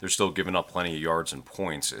defensively, they're still giving up plenty of yards and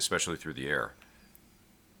points, especially through the air.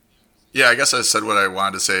 Yeah, I guess I said what I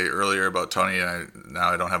wanted to say earlier about Toney, and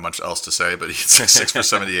now I don't have much else to say, but he's 6 for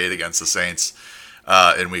 78 against the Saints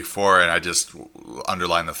in Week 4, and I just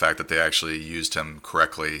underline the fact that they actually used him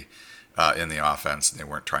correctly in the offense. They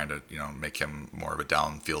weren't trying to, make him more of a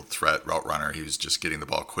downfield threat route runner. He was just getting the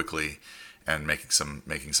ball quickly and making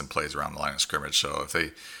some plays around the line of scrimmage. So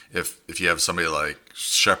if you have somebody like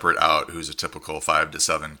Shepard out, who's a typical 5 to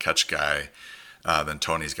 7 catch guy, then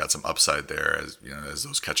Toney's got some upside there as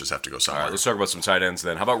those catches have to go somewhere. All right, let's talk about some tight ends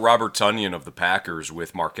then. How about Robert Tonyan of the Packers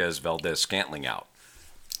with Marquez Valdez-Scantling out?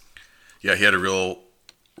 Yeah, he had a real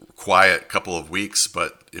quiet couple of weeks,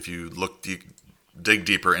 but if you dig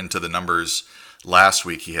deeper into the numbers, last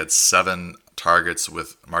week he had 7 targets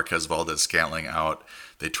with Marquez Valdez-Scantling out.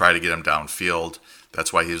 They try to get him downfield.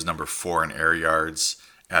 That's why he was number 4 in air yards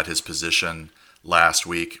at his position last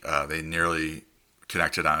week. They nearly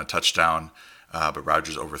connected on a touchdown, but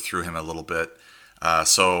Rodgers overthrew him a little bit.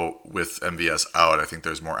 So with MVS out, I think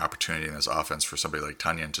there's more opportunity in this offense for somebody like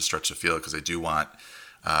Tonyan to stretch the field because they do want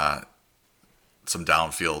some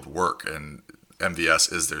downfield work. And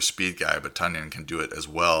MVS is their speed guy, but Tonyan can do it as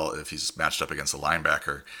well if he's matched up against a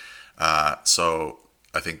linebacker. So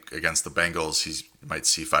I think against the Bengals, he might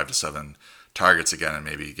see 5 to 7 targets again and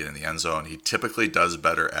maybe get in the end zone. He typically does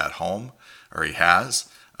better at home, or he has.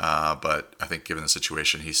 But I think given the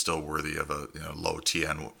situation, he's still worthy of a low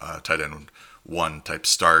TN tight end 1 type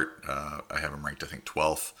start. I have him ranked, I think,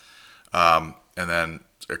 12th. And then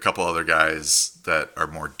a couple other guys that are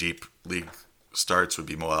more deep league starts would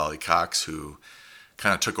be Mo Ali Cox, who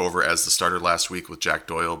kind of took over as the starter last week with Jack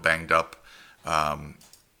Doyle banged up.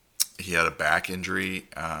 He had a back injury.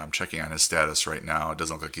 I'm checking on his status right now. It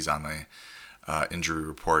doesn't look like he's on the injury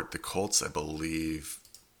report. The Colts, I believe,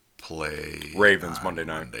 play Ravens Monday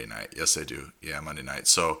night. Yes, they do. Yeah, Monday night.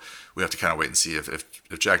 So we have to kind of wait and see if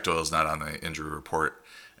Jack Doyle's not on the injury report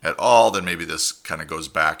at all, then maybe this kind of goes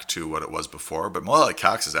back to what it was before. But Mo Ali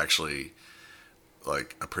Cox is actually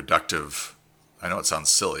like a productive. I know it sounds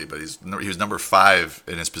silly, but he was number 5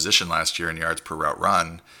 in his position last year in yards per route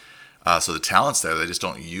run. So the talent's there. They just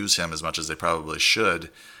don't use him as much as they probably should.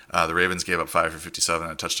 The Ravens gave up 5 for 57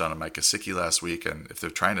 and a touchdown to Mike Gesicki last week. And if they're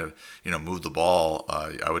trying to, move the ball,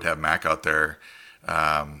 I would have Mack out there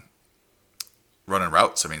running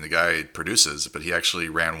routes. I mean, the guy produces, but he actually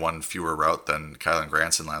ran 1 fewer route than Kylan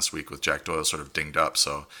Granson last week with Jack Doyle sort of dinged up.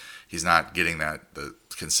 So he's not getting the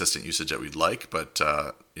consistent usage that we'd like. But,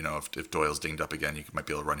 if Doyle's dinged up again, you might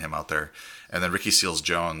be able to run him out there. And then Ricky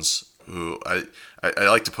Seals-Jones, who I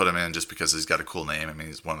like to put him in just because he's got a cool name. I mean,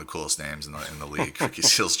 he's one of the coolest names in the league, Ricky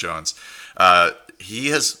Seals-Jones. He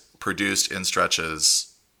has produced in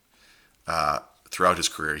stretches throughout his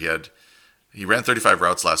career. He ran 35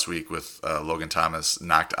 routes last week with Logan Thomas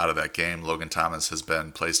knocked out of that game. Logan Thomas has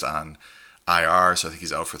been placed on IR, so I think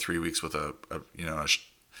he's out for 3 weeks with a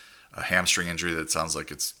hamstring injury that sounds like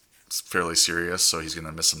it's fairly serious, so he's going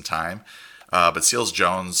to miss some time. But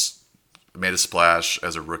Seals-Jones made a splash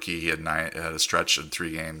as a rookie. He had a stretch in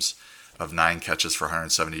 3 games of 9 catches for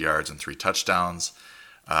 170 yards and 3 touchdowns.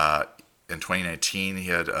 In 2019, he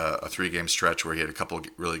had a 3-game stretch where he had a couple of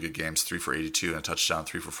really good games, 3 for 82 and a touchdown,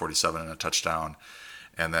 3 for 47 and a touchdown.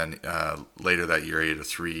 And then later that year, he had a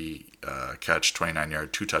 3-catch,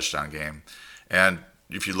 29-yard, 2-touchdown game. And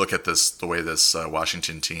if you look at the way this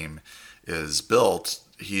Washington team is built,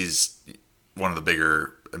 he's one of the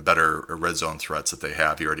bigger and better red zone threats that they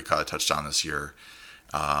have. He already caught a touchdown this year.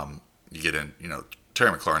 You get in,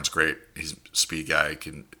 Terry McLaurin's great. He's a speed guy,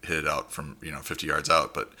 can hit it out from 50 yards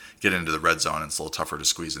out, but get into the red zone, and it's a little tougher to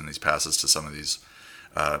squeeze in these passes to some of these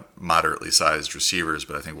moderately sized receivers.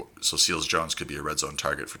 But I think Seals Jones could be a red zone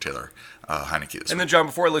target for Taylor Heineke this week. And then, John,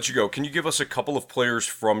 before I let you go, can you give us a couple of players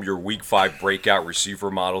from your Week 5 breakout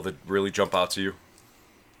receiver model that really jump out to you?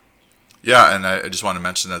 Yeah, and I just want to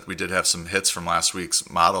mention that we did have some hits from last week's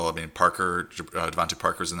model. I mean, Devontae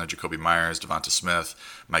Parker's in there, Jacoby Myers, Devonta Smith,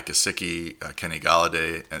 Mike Gesicki, Kenny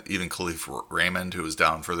Galladay, and even Khalif Raymond, who was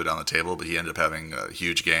down further down the table, but he ended up having a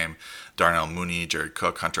huge game. Darnell Mooney, Jared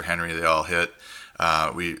Cook, Hunter Henry, they all hit.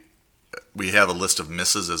 We have a list of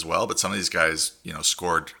misses as well, but some of these guys,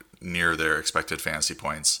 scored near their expected fantasy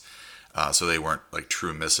points, so they weren't like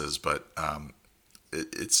true misses. But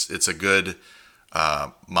it's a good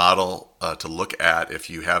model to look at if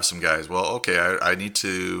you have some guys. Well, okay, I need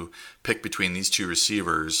to pick between these two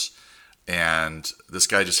receivers, and this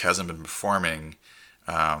guy just hasn't been performing.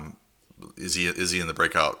 Is he in the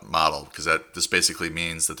breakout model? Because this basically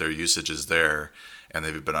means that their usage is there, and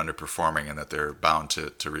they've been underperforming, and that they're bound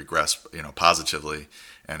to regress, positively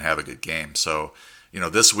and have a good game. So,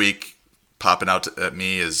 this week popping out at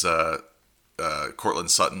me is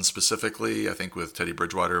Cortland Sutton specifically. I think with Teddy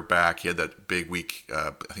Bridgewater back, he had that big week.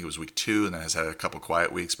 I think it was week 2, and then has had a couple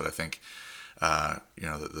quiet weeks. But I think the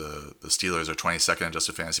Steelers are 22nd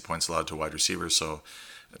adjusted fantasy points allowed to wide receivers, so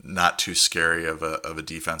not too scary of a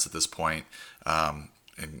defense at this point. And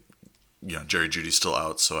Jerry Jeudy's still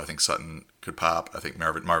out, so I think Sutton could pop. I think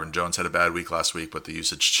Marvin Jones had a bad week last week, but the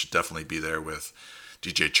usage should definitely be there with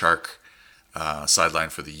DJ Chark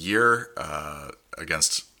sidelined for the year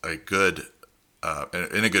against a good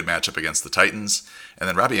in a good matchup against the Titans. And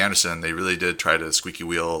then Robbie Anderson, they really did try to squeaky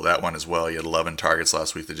wheel that one as well. He had 11 targets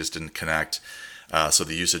last week that just didn't connect. So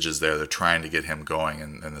the usage is there. They're trying to get him going,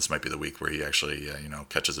 and this might be the week where he actually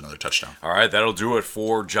catches another touchdown. All right, that'll do it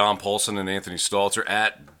for John Paulsen and Anthony Stalter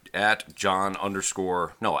at John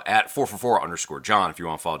at 444_ John, if you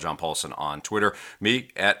want to follow John Paulsen on Twitter. Me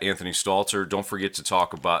at Anthony Stalter. Don't forget to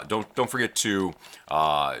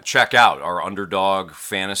check out our Underdog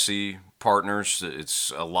Fantasy partners.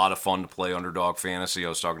 It's a lot of fun to play Underdog Fantasy. I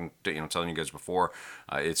was telling you guys before,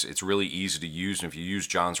 it's really easy to use, and if you use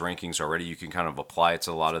John's rankings already, you can kind of apply it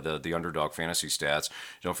to a lot of the Underdog Fantasy stats.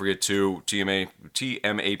 Don't forget to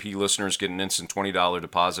TMAP listeners get an instant $20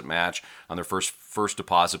 deposit match on their first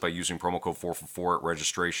deposit by using promo code 444 at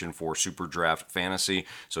registration for Super Draft Fantasy.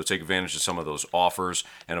 So take advantage of some of those offers.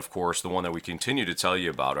 And of course, the one that we continue to tell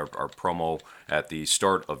you about, our promo at the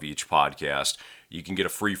start of each podcast. You can get a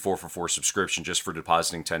free 4for4 subscription just for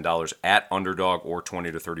depositing $10 at Underdog or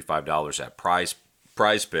 $20 to $35 at Prize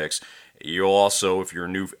Picks. You'll also, if you're a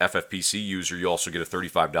new FFPC user, you also get a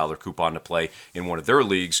 $35 coupon to play in one of their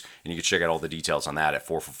leagues, and you can check out all the details on that at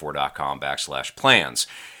 4for4.com/plans.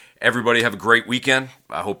 Everybody have a great weekend.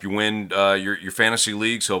 I hope you win your fantasy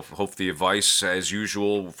leagues. Hope the advice, as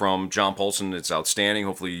usual, from John Paulsen, it's outstanding.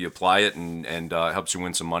 Hopefully you apply it and helps you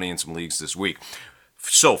win some money in some leagues this week.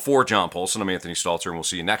 So for John Paulsen, I'm Anthony Stalter, and we'll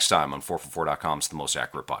see you next time on 4for4.com's The Most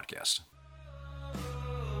Accurate Podcast.